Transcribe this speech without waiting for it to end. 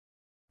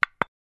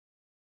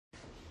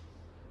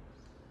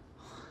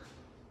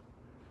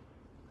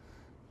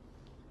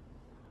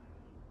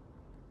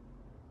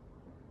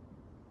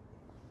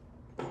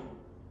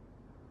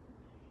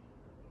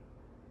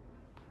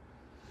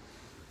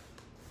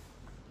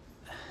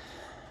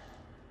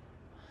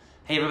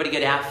Hey everybody,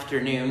 good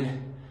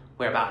afternoon.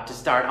 We're about to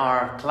start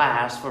our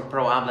class for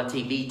ProHabla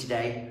TV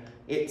today.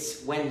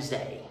 It's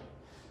Wednesday,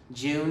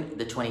 June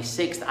the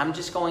 26th. I'm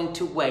just going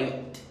to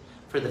wait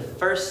for the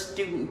first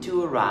student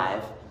to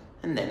arrive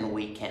and then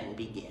we can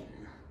begin.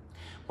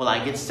 Will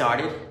I get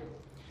started?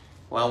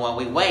 Well, while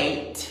we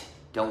wait,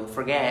 don't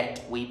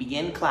forget, we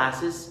begin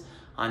classes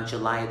on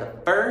July the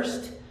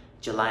 1st,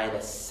 July the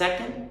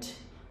 2nd.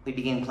 We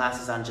begin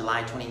classes on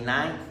July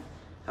 29th.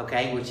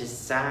 Okay, which is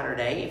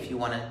Saturday, if you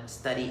want to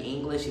study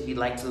English, if you'd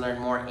like to learn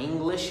more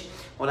English.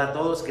 Hola a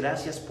todos,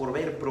 gracias por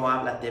ver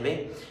ProHabla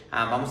TV.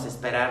 Vamos a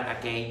esperar a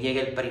que llegue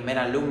el primer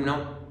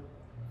alumno.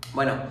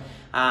 Bueno,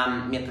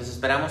 mientras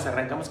esperamos,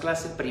 arrancamos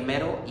clase el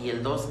 1 y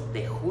el 2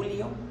 de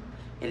julio,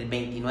 el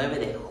 29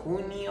 de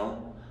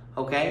junio,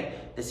 ok,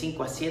 de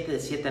 5 a 7, de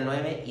 7 a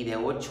 9 y de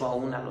 8 a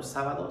 1 los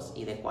sábados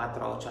y de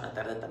 4 a 8 en la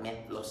tarde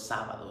también los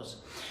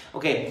sábados.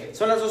 Ok,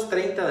 son las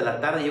 2:30 de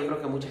la tarde, yo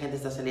creo que mucha gente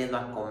está saliendo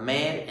a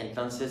comer,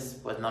 entonces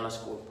pues no los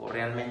culpo,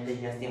 realmente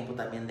ya es tiempo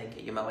también de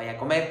que yo me vaya a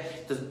comer.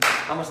 Entonces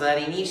vamos a dar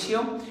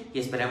inicio y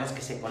esperamos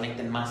que se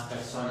conecten más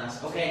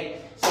personas. Ok,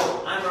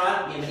 so I'm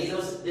Rod,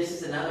 bienvenidos, this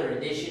is another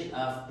edition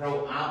of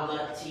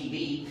ProHabla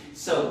TV.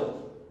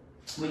 So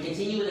we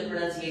continue with the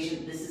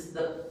pronunciation. This is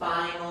the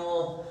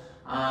final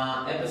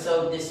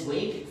episode this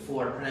week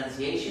for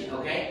pronunciation,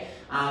 okay?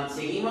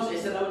 Seguimos,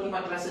 esta es la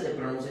última clase de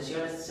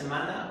pronunciación esta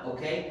semana,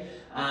 okay?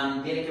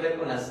 Tiene que ver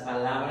con las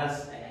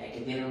palabras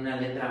que tienen una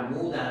letra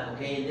muda,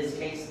 okay? In this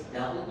case,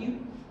 W,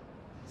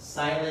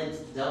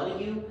 silent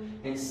W,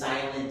 and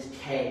silent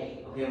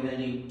K. Okay, we're going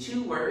to do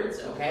 2 words,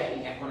 okay?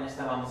 Y ya con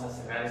esta vamos a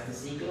cerrar este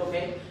ciclo,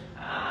 okay?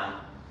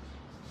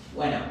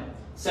 Bueno,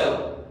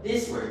 so,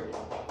 this word.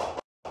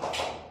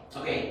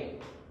 Okay,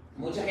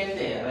 mucha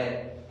gente, a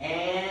ver,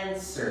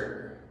 answer.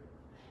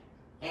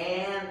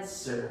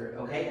 Answer,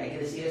 okay? Hay que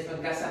decir esto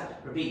en casa.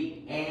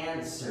 Repeat,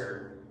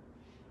 answer.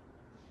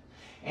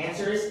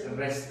 Answer es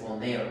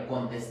responder,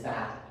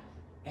 contestar.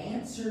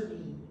 Answer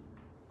me.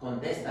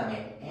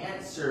 Contéstame.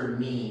 Answer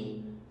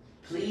me.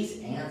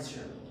 Please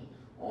answer me.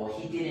 Oh,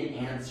 he didn't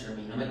answer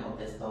me. No me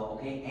contestó,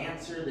 okay?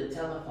 Answer the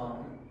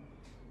telephone.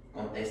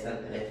 Contesta el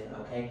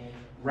teléfono, okay?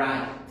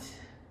 Right.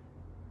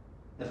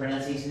 The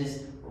pronunciation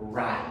is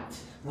right.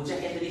 Mucha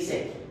gente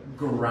dice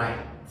great,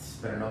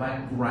 pero no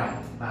va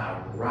great,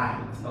 va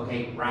right.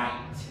 Okay,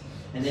 right.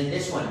 And then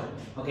this one,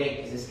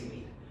 okay, es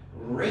escribir.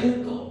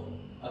 Wrinkle.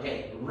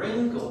 Okay,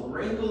 wrinkle.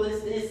 Wrinkle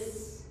is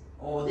this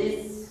or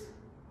this.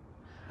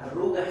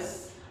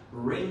 Arrugas,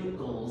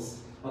 wrinkles.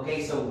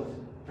 Okay, so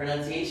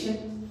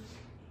pronunciation,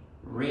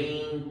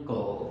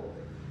 wrinkle.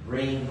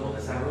 Wrinkle,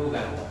 es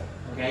arruga.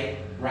 Okay,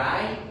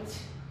 right.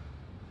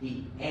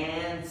 The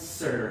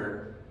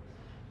answer.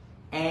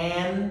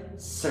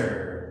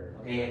 Answer.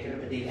 Okay, I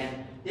can repeat.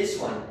 And this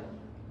one,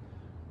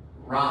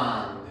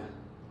 wrong.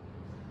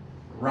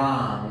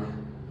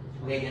 Wrong.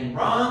 Okay, and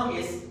wrong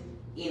is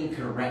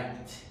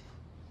incorrect.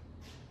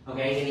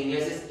 Okay, in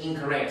English it's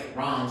incorrect.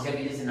 Wrong. Si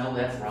alguien dice, no,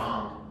 that's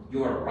wrong.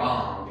 You are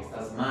wrong.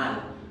 Estás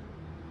mal.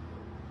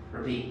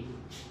 Repeat.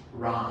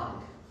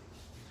 Wrong.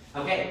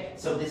 Okay,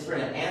 so this for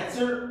an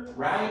answer,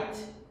 right,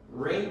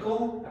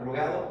 wrinkle,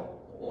 arrugado,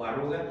 o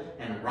arruga,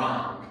 and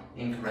wrong,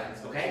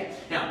 incorrect. Okay?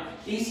 Now,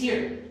 these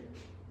here,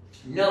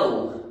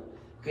 no.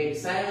 Okay,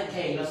 silent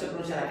K, no se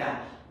pronuncia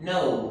acá.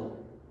 No.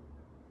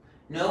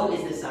 No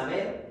is de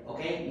saber,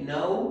 okay?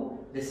 No,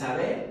 de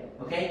saber,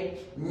 okay?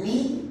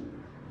 Ni,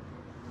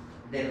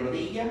 de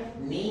rodilla,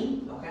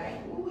 ni,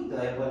 okay? Uy,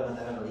 todavía puedo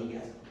levantar las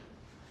rodillas.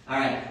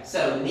 Alright,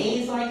 so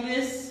ni is like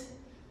this.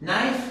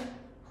 Knife,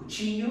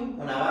 cuchillo,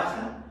 o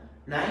navaja.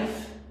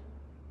 Knife.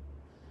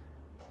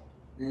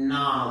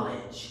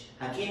 Knowledge.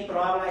 Aquí en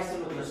ProHabla esto es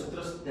lo que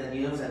nosotros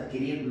debemos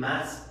adquirir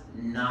más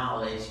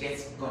knowledge, que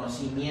es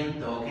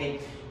conocimiento, okay?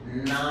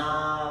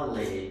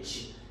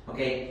 Knowledge,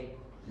 okay?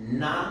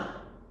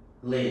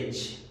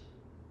 Knowledge.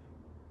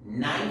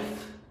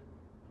 Knife,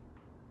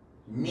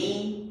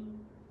 knee,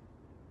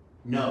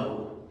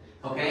 no.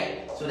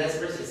 Okay? So that's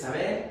versus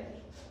saber,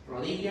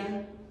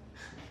 rodilla,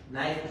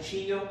 knife,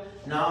 cuchillo,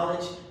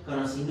 knowledge,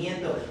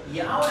 conocimiento. Y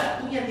ahora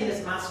tú ya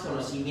tienes más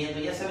conocimiento,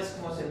 ya sabes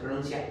cómo se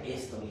pronuncia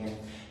esto bien.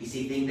 Y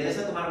si te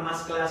interesa tomar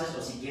más clases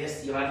o si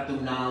quieres llevar tu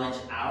knowledge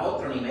a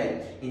otro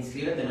nivel,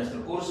 inscríbete en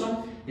nuestro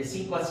curso de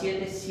 5 a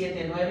 7,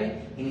 7 a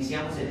 9.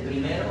 Iniciamos el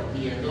 1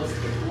 y el 2 de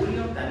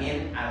julio,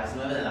 también a las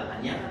 9 de la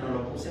mañana. No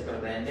lo puse, pero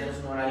tenemos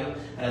un horario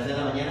a las 10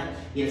 de la mañana.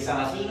 Y el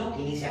sabatino,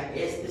 que inicia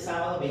este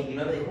sábado,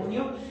 29 de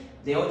junio,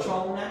 de 8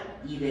 a 1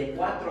 y de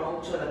 4 a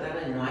 8 de la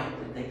tarde. No hay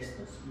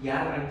pretextos.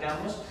 Ya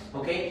arrancamos,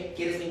 ¿ok?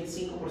 ¿Quieres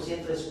 25%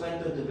 de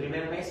descuento en tu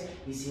primer mes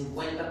y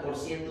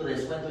 50% de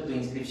descuento en tu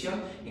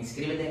inscripción?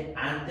 Inscríbete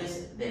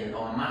antes del,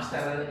 o más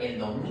tardar el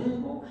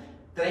domingo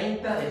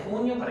 30 de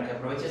junio para que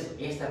aproveches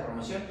esta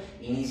promoción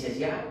e inicies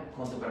ya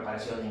con tu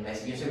preparación de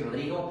inglés. Yo soy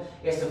Rodrigo,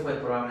 esto fue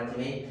ProHabla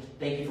TV.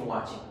 Thank you for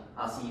watching.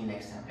 I'll see you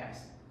next time,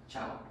 guys.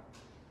 Ciao.